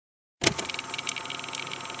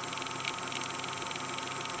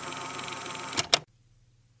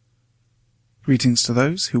Greetings to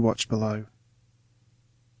those who watch below.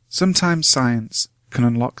 Sometimes science can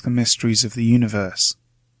unlock the mysteries of the universe.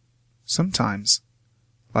 Sometimes,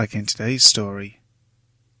 like in today's story,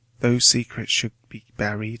 those secrets should be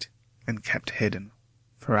buried and kept hidden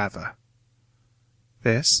forever.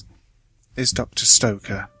 This is Dr.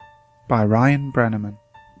 Stoker by Brennaman.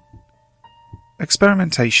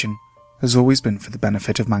 Experimentation has always been for the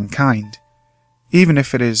benefit of mankind, even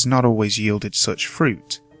if it has not always yielded such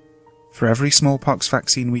fruit. For every smallpox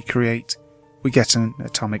vaccine we create, we get an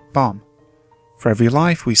atomic bomb. For every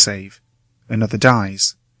life we save, another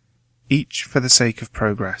dies, each for the sake of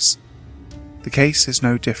progress. The case is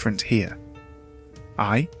no different here.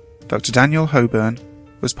 I, Dr. Daniel Hoburn,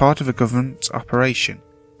 was part of a government operation,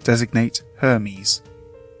 designate Hermes.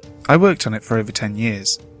 I worked on it for over 10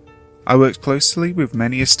 years. I worked closely with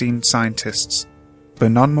many esteemed scientists,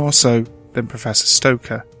 but none more so than Professor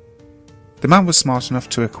Stoker. The man was smart enough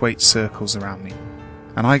to equate circles around me,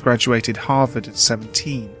 and I graduated Harvard at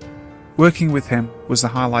 17. Working with him was the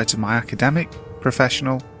highlight of my academic,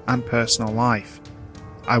 professional, and personal life.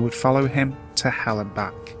 I would follow him to hell and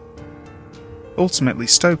back. Ultimately,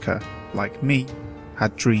 Stoker, like me,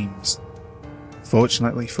 had dreams.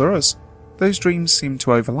 Fortunately for us, those dreams seemed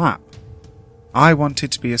to overlap. I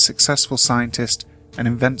wanted to be a successful scientist and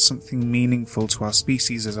invent something meaningful to our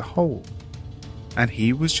species as a whole, and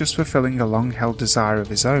he was just fulfilling a long-held desire of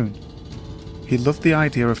his own. He loved the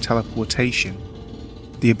idea of teleportation,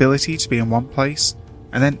 the ability to be in one place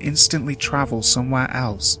and then instantly travel somewhere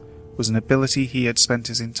else was an ability he had spent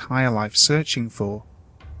his entire life searching for,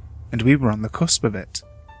 and we were on the cusp of it.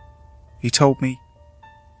 He told me,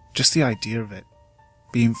 just the idea of it,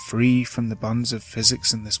 being free from the bonds of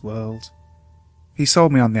physics in this world. He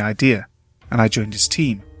sold me on the idea, and I joined his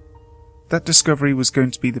team. That discovery was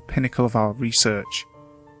going to be the pinnacle of our research,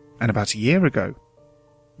 and about a year ago,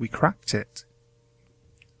 we cracked it.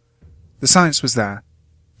 The science was there.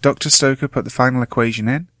 Dr. Stoker put the final equation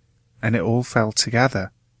in, and it all fell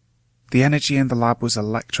together. The energy in the lab was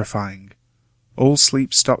electrifying. All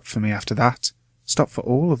sleep stopped for me after that. Stopped for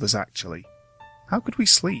all of us, actually. How could we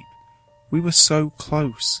sleep? We were so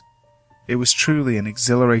close. It was truly an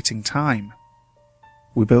exhilarating time.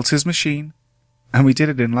 We built his machine, and we did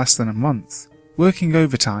it in less than a month. Working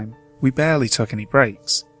overtime, we barely took any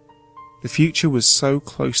breaks. The future was so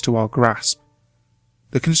close to our grasp.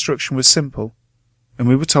 The construction was simple, and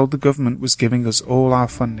we were told the government was giving us all our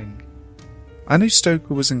funding. I knew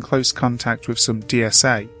Stoker was in close contact with some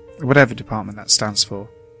DSA, whatever department that stands for.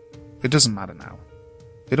 It doesn't matter now.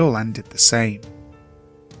 It all ended the same.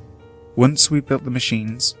 Once we built the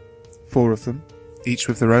machines, 4 of them, each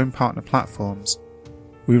with their own partner platforms,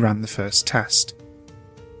 we ran the first test.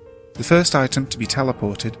 The first item to be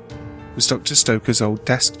teleported was Dr. Stoker's old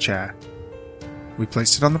desk chair. We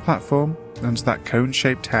placed it on the platform under that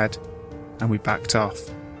cone-shaped head, and we backed off.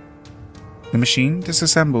 The machine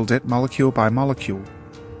disassembled it molecule by molecule.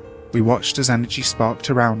 We watched as energy sparked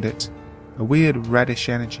around it, a weird reddish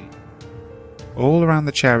energy. All around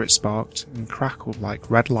the chair it sparked and crackled like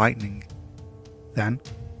red lightning. Then,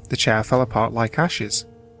 the chair fell apart like ashes.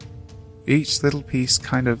 Each little piece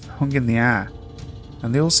kind of hung in the air,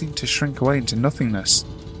 and they all seemed to shrink away into nothingness.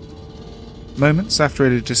 Moments after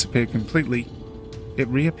it had disappeared completely, it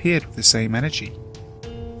reappeared with the same energy.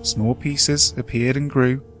 Small pieces appeared and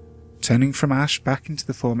grew, turning from ash back into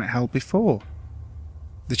the form it held before.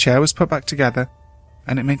 The chair was put back together,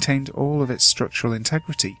 and it maintained all of its structural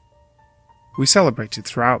integrity. We celebrated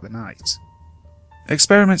throughout the night.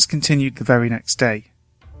 Experiments continued the very next day.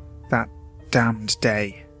 That damned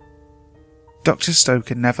day. Dr.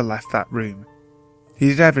 Stoker never left that room. He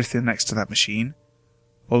did everything next to that machine.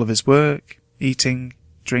 All of his work, eating,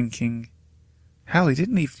 drinking. Hell, he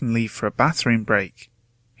didn't even leave for a bathroom break.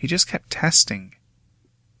 He just kept testing.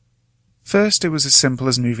 First, it was as simple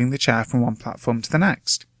as moving the chair from one platform to the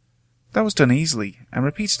next. That was done easily and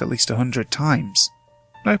repeated at least 100 times.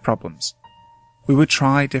 No problems. We would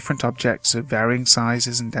try different objects of varying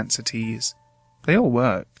sizes and densities. They all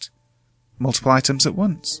worked. Multiple items at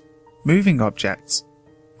once. Moving objects.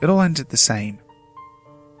 It all ended the same.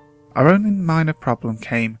 Our only minor problem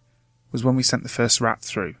came was when we sent the first rat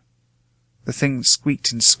through. The thing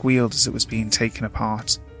squeaked and squealed as it was being taken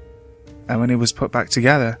apart, and when it was put back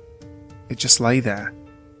together, it just lay there.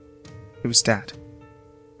 It was dead.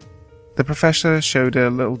 The professor showed a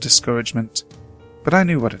little discouragement, but I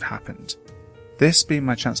knew what had happened. This being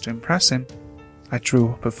my chance to impress him, I drew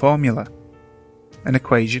up a formula, an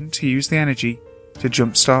equation to use the energy to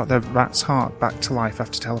jumpstart the rat's heart back to life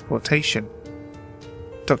after teleportation.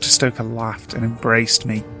 Dr. Stoker laughed and embraced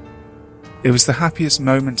me. It was the happiest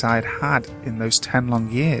moment I had had in those 10 long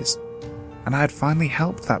years. and I had finally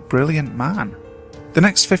helped that brilliant man. The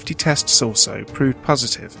next 50 tests or so proved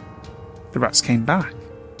positive. The rats came back,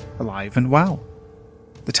 alive and well.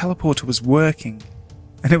 The teleporter was working,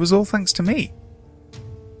 and it was all thanks to me.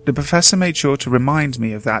 The professor made sure to remind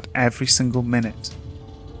me of that every single minute.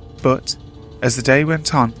 But, as the day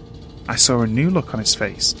went on, I saw a new look on his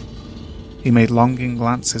face. He made longing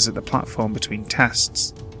glances at the platform between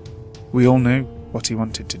tests. We all knew what he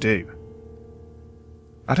wanted to do.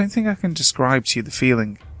 I don't think I can describe to you the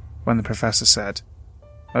feeling when the professor said,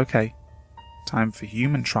 "Okay, time for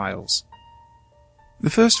human trials." The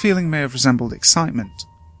first feeling may have resembled excitement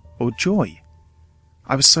or joy.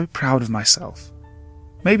 I was so proud of myself.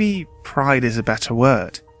 Maybe pride is a better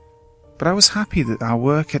word, but I was happy that our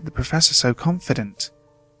work had the professor so confident.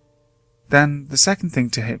 Then the second thing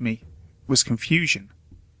to hit me was confusion.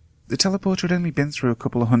 The teleporter had only been through a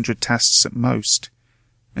couple of 100 tests at most,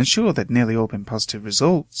 and sure, they'd nearly all been positive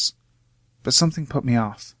results, but something put me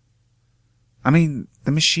off. I mean,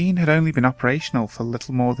 the machine had only been operational for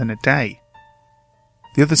little more than a day.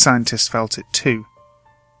 The other scientists felt it too.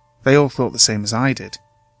 They all thought the same as I did.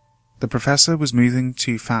 The professor was moving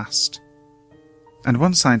too fast, and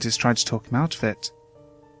one scientist tried to talk him out of it.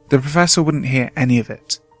 The professor wouldn't hear any of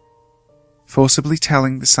it, forcibly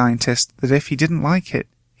telling the scientist that if he didn't like it,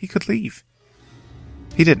 he could leave.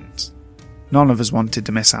 He didn't. None of us wanted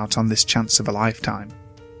to miss out on this chance of a lifetime.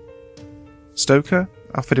 Stoker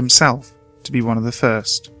offered himself to be one of the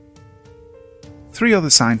first. 3 other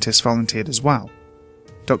scientists volunteered as well.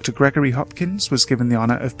 Dr. Gregory Hopkins was given the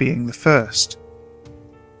honour of being the first.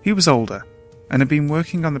 He was older and had been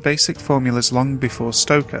working on the basic formulas long before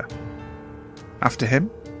Stoker. After him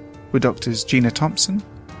were Drs. Gina Thompson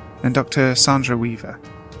and Dr. Sandra Weaver.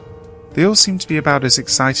 They all seemed to be about as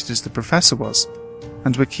excited as the professor was,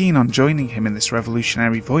 and were keen on joining him in this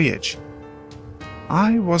revolutionary voyage.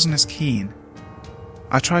 I wasn't as keen.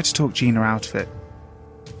 I tried to talk Gina out of it.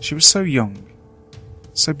 She was so young,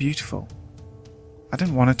 so beautiful. I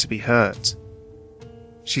didn't want her to be hurt.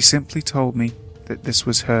 She simply told me that this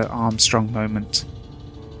was her Armstrong moment.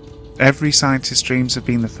 Every scientist dreams of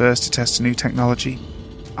being the first to test a new technology.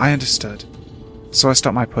 I understood, so I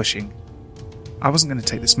stopped my pushing. I wasn't going to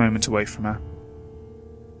take this moment away from her.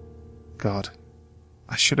 God,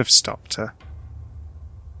 I should have stopped her.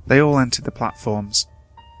 They all entered the platforms.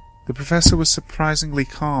 The professor was surprisingly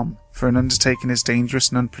calm for an undertaking as dangerous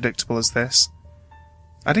and unpredictable as this.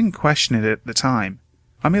 I didn't question it at the time.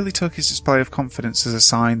 I merely took his display of confidence as a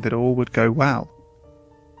sign that all would go well.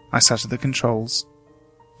 I sat at the controls.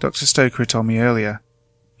 Dr. Stoker had told me earlier,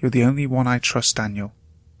 "You're the only one I trust, Daniel."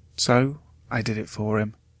 So I did it for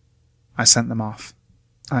him. I sent them off.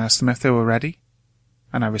 I asked them if they were ready,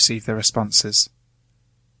 and I received their responses.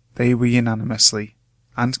 They were unanimously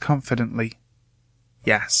and confidently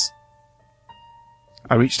yes.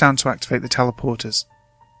 I reached down to activate the teleporters,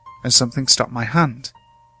 and something stopped my hand.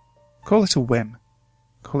 Call it a whim,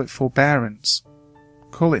 call it forbearance,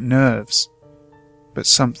 call it nerves, but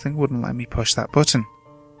something wouldn't let me push that button.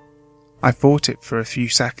 I fought it for a few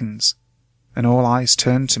seconds, and all eyes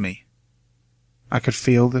turned to me. I could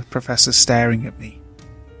feel the professor staring at me,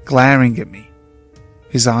 glaring at me.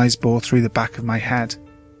 His eyes bore through the back of my head,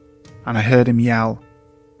 and I heard him yell,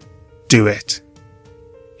 "Do it!"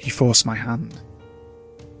 He forced my hand.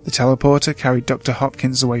 The teleporter carried Dr.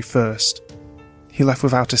 Hopkins away first. He left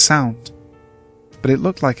without a sound, but it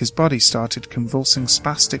looked like his body started convulsing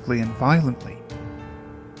spastically and violently.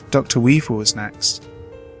 Dr. Weaver was next.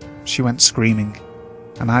 She went screaming,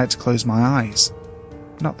 and I had to close my eyes.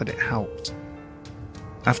 Not that it helped.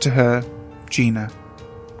 After her, Gina.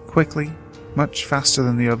 Quickly, much faster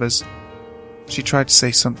than the others. She tried to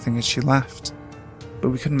say something as she left, but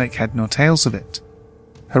we couldn't make head nor tails of it.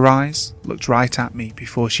 Her eyes looked right at me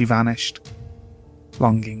before she vanished.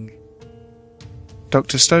 Longing.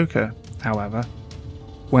 Dr. Stoker, however,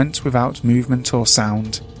 went without movement or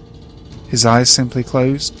sound. His eyes simply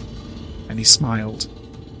closed, and he smiled.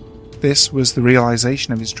 This was the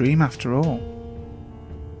realization of his dream after all.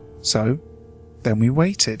 So, then we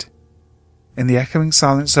waited. In the echoing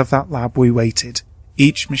silence of that lab we waited.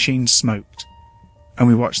 Each machine smoked, and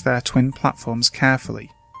we watched their twin platforms carefully.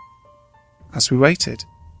 As we waited,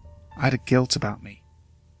 I had a guilt about me.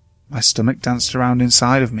 My stomach danced around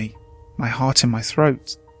inside of me, my heart in my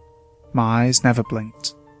throat. My eyes never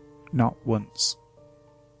blinked, not once.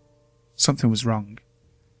 Something was wrong.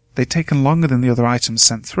 They'd taken longer than the other items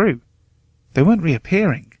sent through. They weren't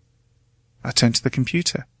reappearing. I turned to the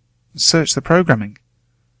computer and searched the programming.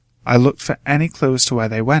 I looked for any clue as to where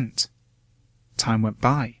they went. Time went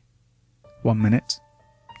by. 1 minute,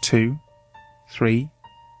 2, 3,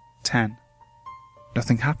 10.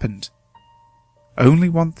 Nothing happened. Only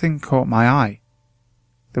one thing caught my eye.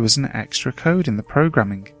 There was an extra code in the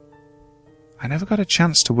programming. I never got a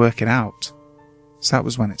chance to work it out, so that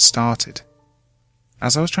was when it started.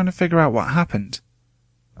 As I was trying to figure out what happened,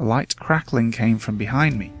 a light crackling came from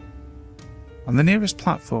behind me. On the nearest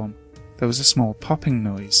platform, there was a small popping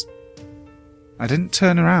noise. I didn't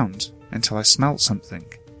turn around until I smelt something,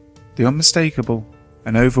 the unmistakable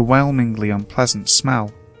and overwhelmingly unpleasant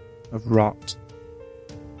smell of rot.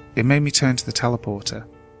 It made me turn to the teleporter,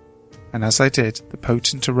 and as I did, the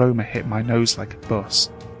potent aroma hit my nose like a bus.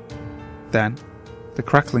 Then, the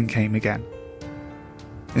crackling came again.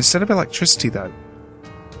 Instead of electricity though,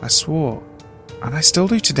 I swore, and I still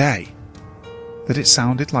do today, that it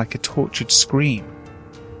sounded like a tortured scream.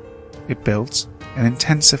 It built and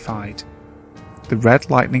intensified. The red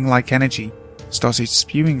lightning-like energy started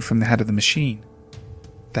spewing from the head of the machine.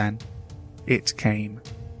 Then, it came.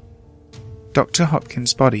 Dr.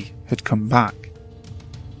 Hopkins' body had come back.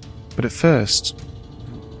 But at first,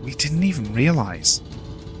 we didn't even realise.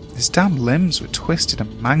 His damn limbs were twisted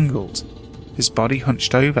and mangled, his body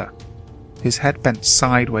hunched over, his head bent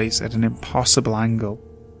sideways at an impossible angle.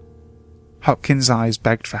 Hopkins' eyes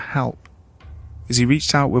begged for help. As he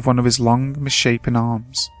reached out with one of his long, misshapen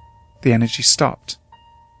arms, the energy stopped,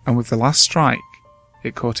 and with the last strike,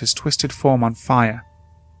 it caught his twisted form on fire.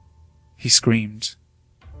 He screamed.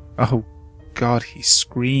 Oh, God, he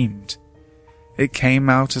screamed. It came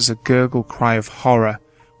out as a gurgle cry of horror,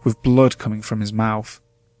 with blood coming from his mouth.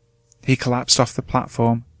 He collapsed off the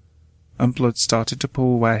platform, and blood started to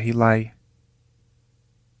pool where he lay.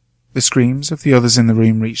 The screams of the others in the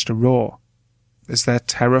room reached a roar, as their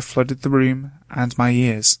terror flooded the room and my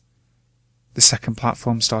ears. The second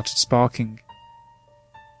platform started sparking.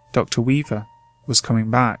 Dr. Weaver was coming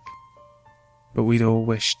back, but we'd all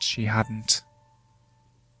wished she hadn't.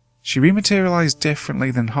 She rematerialized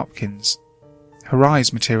differently than Hopkins. Her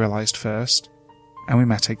eyes materialized first, and we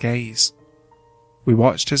met her gaze. We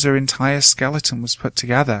watched as her entire skeleton was put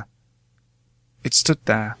together. It stood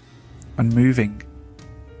there, unmoving,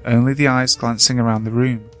 only the eyes glancing around the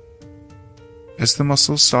room. As the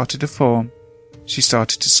muscles started to form, she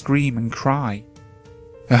started to scream and cry.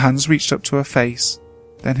 Her hands reached up to her face,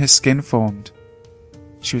 then her skin formed.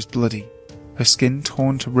 She was bloody, her skin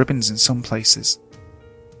torn to ribbons in some places.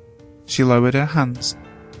 She lowered her hands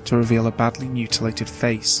to reveal a badly mutilated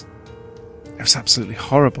face. It was absolutely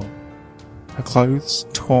horrible. Her clothes,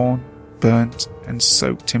 torn, burnt, and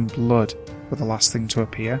soaked in blood, were the last thing to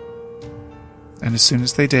appear. And as soon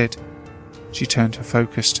as they did, she turned her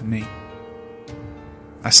focus to me.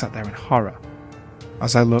 I sat there in horror.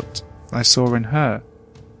 As I looked, I saw in her,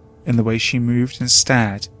 in the way she moved and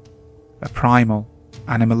stared, a primal,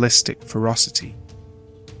 animalistic ferocity.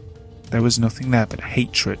 There was nothing there but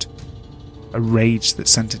hatred, a rage that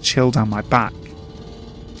sent a chill down my back.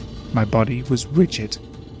 My body was rigid.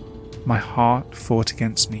 My heart fought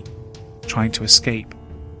against me, trying to escape.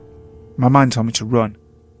 My mind told me to run,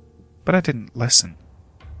 but I didn't listen.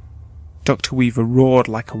 Dr. Weaver roared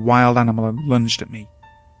like a wild animal and lunged at me.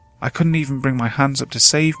 I couldn't even bring my hands up to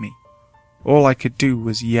save me. All I could do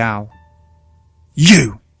was yell.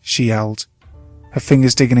 "You!" she yelled, her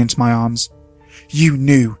fingers digging into my arms. "You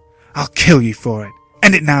knew! I'll kill you for it!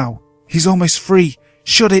 End it now! He's almost free!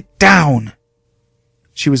 Shut it down!"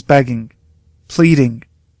 She was begging, pleading,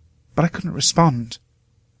 but I couldn't respond.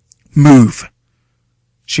 "Move!"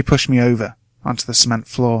 She pushed me over, onto the cement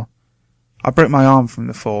floor. I broke my arm from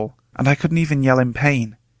the fall, and I couldn't even yell in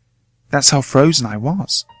pain. That's how frozen I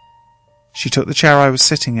was. She took the chair I was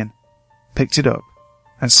sitting in, picked it up,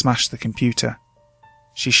 and smashed the computer.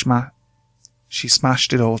 She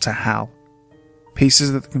smashed it all to hell. Pieces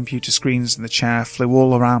of the computer screens and the chair flew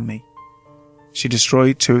all around me. She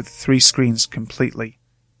destroyed 2 of the 3 screens completely.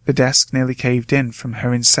 The desk nearly caved in from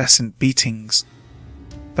her incessant beatings.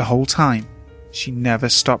 The whole time, she never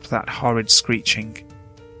stopped that horrid screeching.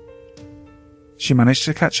 She managed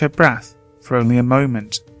to catch her breath for only a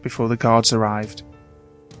moment before the guards arrived.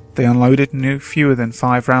 They unloaded no fewer than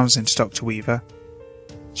 5 rounds into Dr. Weaver.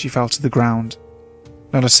 She fell to the ground.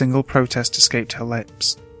 Not a single protest escaped her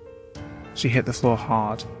lips. She hit the floor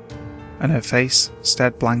hard, and her face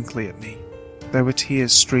stared blankly at me. There were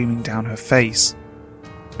tears streaming down her face,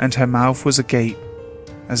 and her mouth was agape,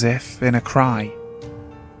 as if in a cry.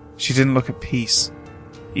 She didn't look at peace,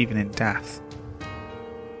 even in death.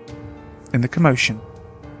 In the commotion,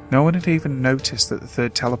 no one had even noticed that the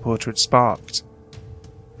 3rd teleporter had sparked.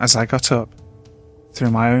 As I got up,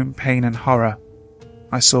 through my own pain and horror,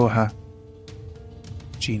 I saw her.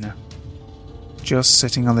 Gina. Just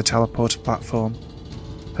sitting on the teleporter platform,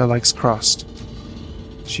 her legs crossed.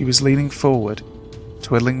 She was leaning forward,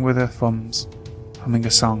 twiddling with her thumbs, humming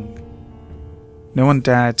a song. No one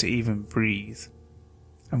dared to even breathe,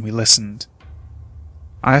 and we listened.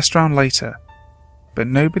 I asked around later, but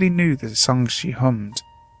nobody knew the song she hummed.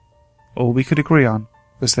 All we could agree on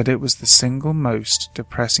was that it was the single most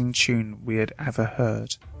depressing tune we had ever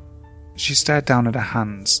heard. She stared down at her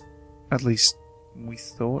hands, at least we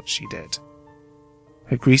thought she did.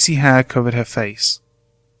 Her greasy hair covered her face.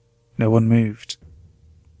 No one moved.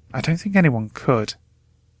 I don't think anyone could,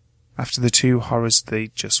 after the two horrors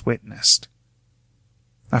they'd just witnessed.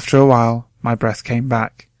 After a while, my breath came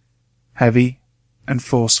back, heavy and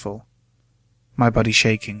forceful, my body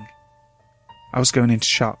shaking. I was going into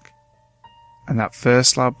shock, and that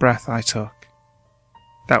first loud breath I took,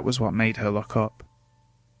 that was what made her look up.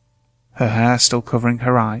 Her hair still covering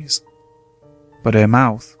her eyes, but her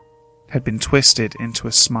mouth had been twisted into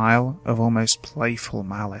a smile of almost playful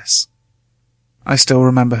malice. I still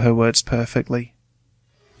remember her words perfectly.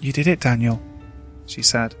 "You did it, Daniel," she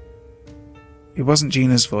said. It wasn't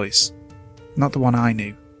Gina's voice, not the one I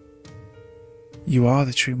knew. "You are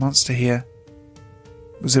the true monster here.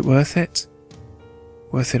 Was it worth it?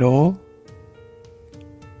 Worth it all?"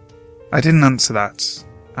 I didn't answer that.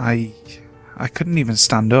 I couldn't even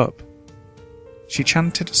stand up. She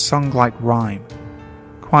chanted a song-like rhyme,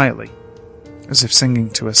 quietly, as if singing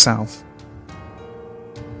to herself.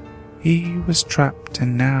 "He was trapped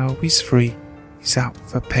and now he's free. He's out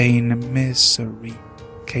for pain and misery.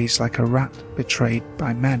 Caged like a rat, betrayed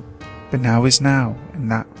by men. But now is now,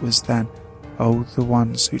 and that was then. Oh, the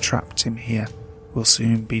ones who trapped him here will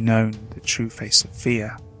soon be known the true face of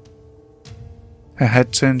fear." Her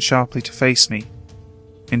head turned sharply to face me.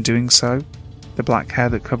 In doing so, the black hair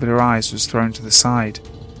that covered her eyes was thrown to the side,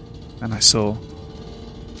 and I saw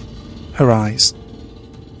her eyes,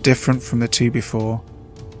 different from the two before.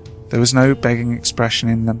 There was no begging expression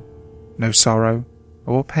in them, no sorrow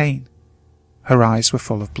or pain. Her eyes were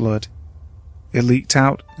full of blood. It leaked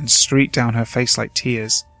out and streaked down her face like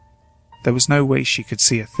tears. There was no way she could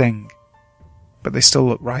see a thing, but they still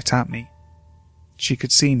looked right at me. She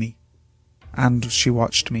could see me, and she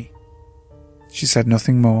watched me. She said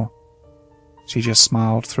nothing more. She just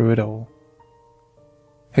smiled through it all.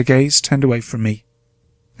 Her gaze turned away from me,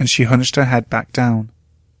 and she hunched her head back down,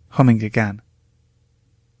 humming again.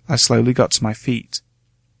 I slowly got to my feet,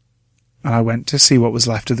 and I went to see what was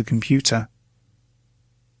left of the computer.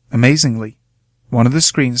 Amazingly, one of the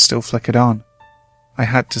screens still flickered on. I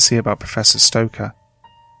had to see about Professor Stoker.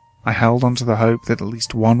 I held on to the hope that at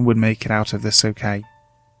least one would make it out of this okay.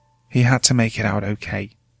 He had to make it out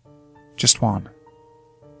okay. Just one.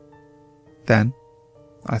 Then,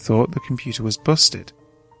 I thought the computer was busted.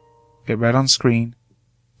 It read on screen,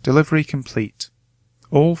 "Delivery complete.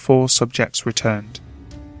 All 4 subjects returned."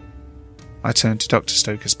 I turned to Dr.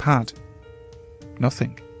 Stoker's pad.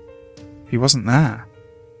 Nothing. He wasn't there.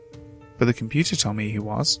 But the computer told me he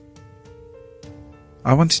was.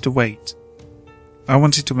 I wanted to wait. I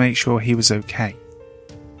wanted to make sure he was okay.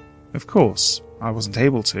 Of course, I wasn't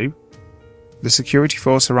able to. The security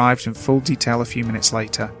force arrived in full detail a few minutes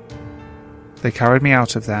later. They carried me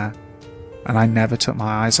out of there, and I never took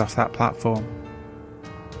my eyes off that platform.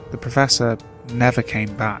 The professor never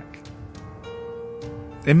came back.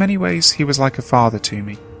 In many ways, he was like a father to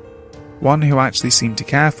me, one who actually seemed to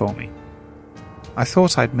care for me. I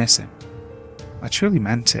thought I'd miss him. I truly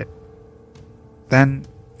meant it. Then,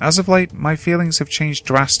 as of late, my feelings have changed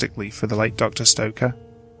drastically for the late Dr. Stoker.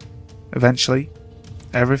 Eventually,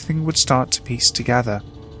 everything would start to piece together.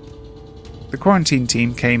 The quarantine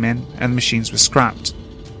team came in and the machines were scrapped.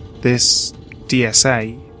 This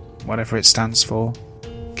DSA, whatever it stands for,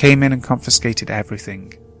 came in and confiscated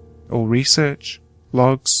everything. All research,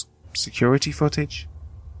 logs, security footage,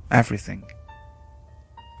 everything.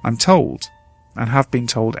 I'm told, and have been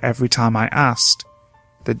told every time I asked,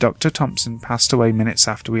 that Dr. Thompson passed away minutes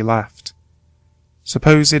after we left.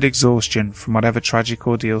 Supposed exhaustion from whatever tragic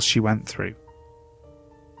ordeal she went through.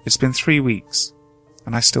 It's been 3 weeks,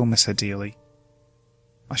 and I still miss her dearly.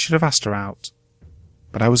 I should have asked her out,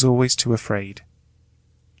 but I was always too afraid.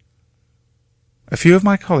 A few of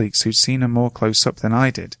my colleagues who'd seen her more close up than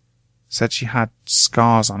I did said she had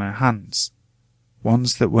scars on her hands,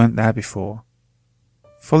 ones that weren't there before.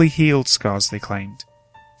 Fully healed scars, they claimed.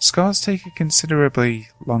 Scars take a considerably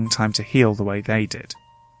long time to heal the way they did.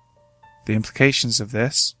 The implications of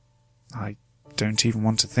this, I don't even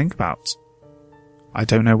want to think about. I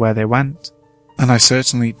don't know where they went, and I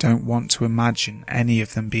certainly don't want to imagine any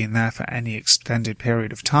of them being there for any extended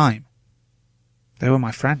period of time. They were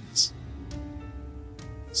my friends.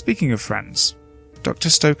 Speaking of friends, Dr.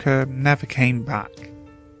 Stoker never came back.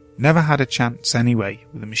 Never had a chance anyway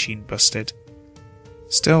with the machine busted.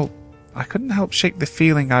 Still, I couldn't help shake the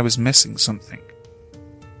feeling I was missing something.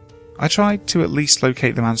 I tried to at least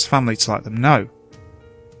locate the man's family to let them know.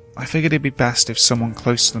 I figured it'd be best if someone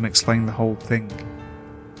close to them explained the whole thing.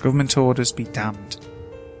 Government orders be damned.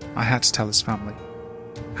 I had to tell his family.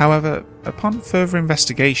 However, upon further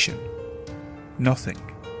investigation, nothing.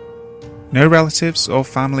 No relatives or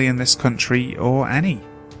family in this country, or any.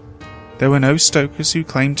 There were no Stokers who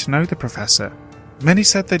claimed to know the professor. Many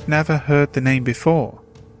said they'd never heard the name before.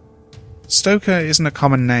 Stoker isn't a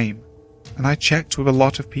common name, and I checked with a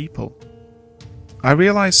lot of people. I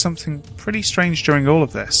realised something pretty strange during all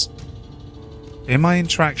of this. In my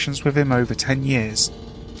interactions with him over 10 years,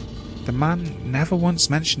 the man never once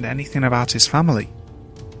mentioned anything about his family.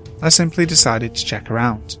 I simply decided to check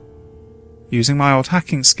around. Using my old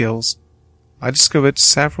hacking skills, I discovered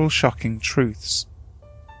several shocking truths.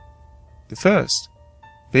 The first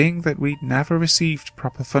being that we'd never received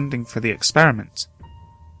proper funding for the experiment.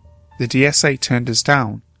 The DSA turned us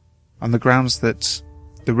down on the grounds that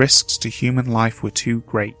the risks to human life were too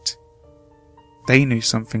great. They knew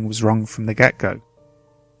something was wrong from the get-go,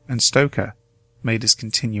 and Stoker made us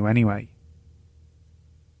continue anyway.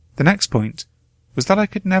 The next point was that I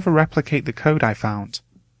could never replicate the code I found.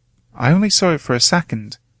 I only saw it for a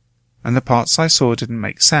second, and the parts I saw didn't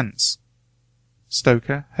make sense.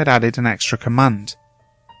 Stoker had added an extra command,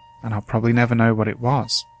 and I'll probably never know what it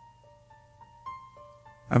was.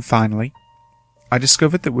 And finally, I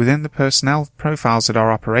discovered that within the personnel profiles at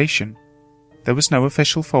our operation, there was no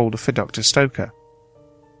official folder for Dr. Stoker.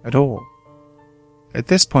 At all. At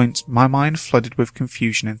this point, my mind flooded with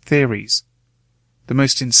confusion and theories. The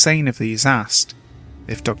most insane of these asked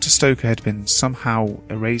if Dr. Stoker had been somehow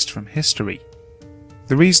erased from history.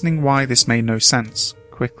 The reasoning why this made no sense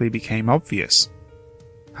quickly became obvious.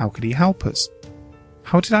 How could he help us?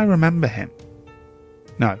 How did I remember him?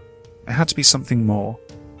 No, it had to be something more.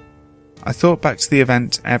 I thought back to the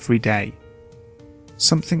event every day.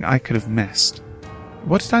 Something I could have missed.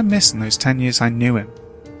 What did I miss in those 10 years I knew him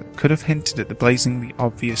that could have hinted at the blazingly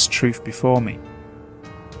obvious truth before me?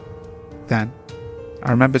 Then,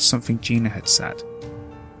 I remembered something Gina had said.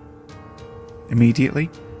 Immediately,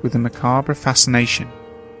 with a macabre fascination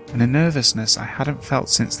and a nervousness I hadn't felt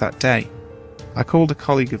since that day, I called a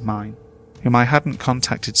colleague of mine, whom I hadn't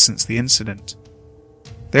contacted since the incident.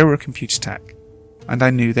 They were a computer tech, and I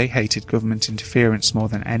knew they hated government interference more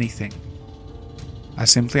than anything. I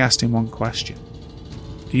simply asked him one question.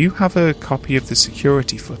 Do you have a copy of the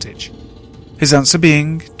security footage? His answer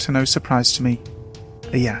being, to no surprise to me,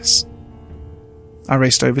 a yes. I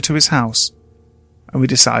raced over to his house, and we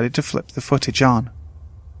decided to flip the footage on.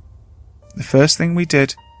 The first thing we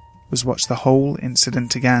did was watch the whole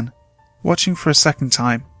incident again. Watching for a second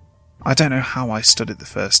time, I don't know how I stood it the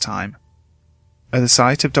first time. At the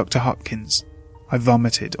sight of Dr. Hopkins, I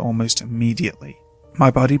vomited almost immediately.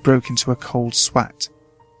 My body broke into a cold sweat,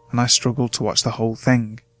 and I struggled to watch the whole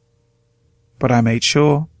thing. But I made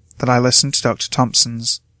sure that I listened to Dr.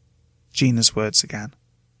 Thompson's, Gina's words again.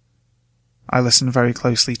 I listened very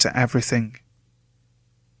closely to everything.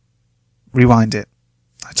 Rewind it,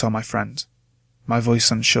 I told my friend, my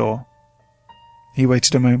voice unsure. He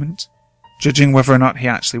waited a moment, judging whether or not he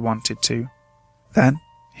actually wanted to. Then,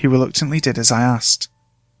 he reluctantly did as I asked.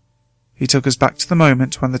 He took us back to the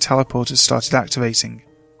moment when the teleporters started activating.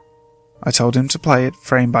 I told him to play it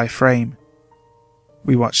frame by frame.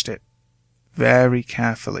 We watched it, very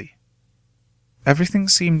carefully. Everything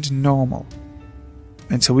seemed normal,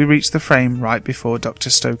 until we reached the frame right before Dr.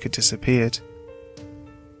 Stoker disappeared.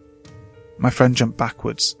 My friend jumped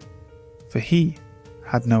backwards, for he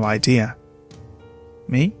had no idea.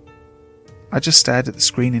 Me? I just stared at the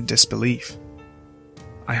screen in disbelief.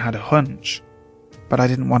 I had a hunch, but I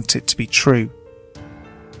didn't want it to be true.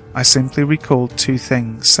 I simply recalled two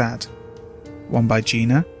things said, one by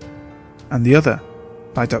Gina, and the other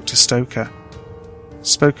by Dr. Stoker,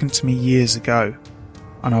 spoken to me years ago,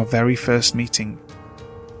 on our very first meeting,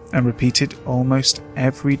 and repeated almost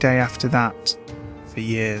every day after that, for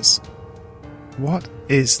years. What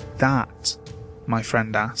is that? My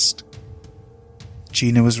friend asked.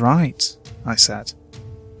 Gina was right, I said,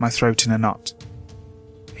 my throat in a knot.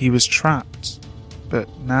 He was trapped, but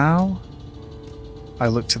now... I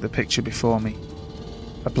looked at the picture before me.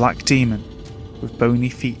 A black demon with bony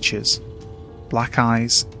features, black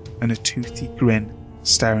eyes, and a toothy grin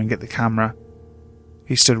staring at the camera.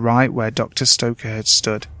 He stood right where Dr. Stoker had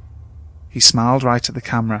stood. He smiled right at the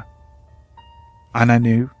camera. And I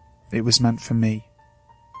knew it was meant for me.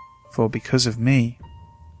 For because of me,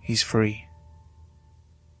 he's free.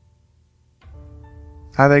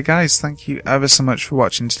 Hi there guys, thank you ever so much for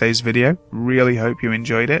watching today's video. Really hope you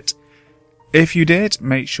enjoyed it. If you did,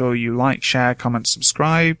 make sure you like, share, comment,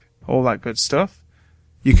 subscribe, all that good stuff.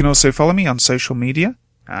 You can also follow me on social media,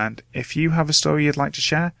 and if you have a story you'd like to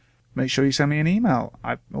share, make sure you send me an email.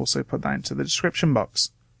 I've also put that into the description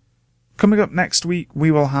box. Coming up next week,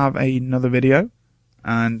 we will have another video,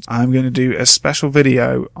 and I'm going to do a special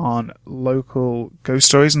video on local ghost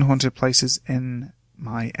stories and haunted places in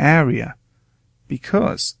my area,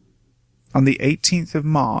 because on the 18th of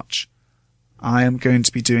March, I am going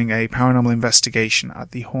to be doing a paranormal investigation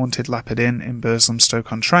at the Haunted Leopard Inn in Burslem,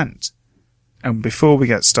 Stoke-on-Trent. And before we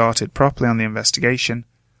get started properly on the investigation,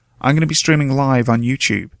 I'm going to be streaming live on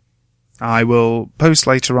YouTube. I will post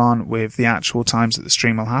later on with the actual times that the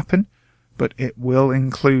stream will happen, but it will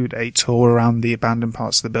include a tour around the abandoned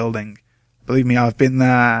parts of the building. Believe me, I've been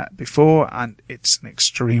there before, and it's an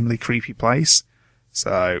extremely creepy place,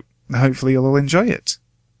 so hopefully you'll all enjoy it.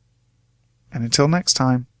 And until next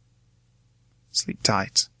time, sleep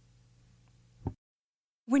tight.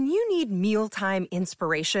 When you need mealtime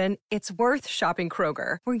inspiration, it's worth shopping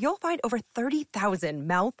Kroger, where you'll find over 30,000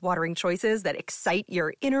 mouth-watering choices that excite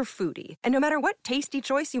your inner foodie. And no matter what tasty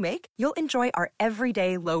choice you make, you'll enjoy our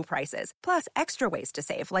everyday low prices, plus extra ways to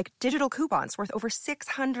save, like digital coupons worth over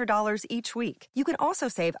 $600 each week. You can also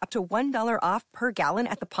save up to $1 off per gallon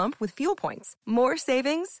at the pump with fuel points. More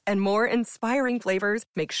savings and more inspiring flavors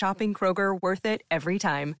make shopping Kroger worth it every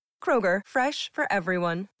time. Kroger, fresh for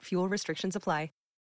everyone. Fuel restrictions apply.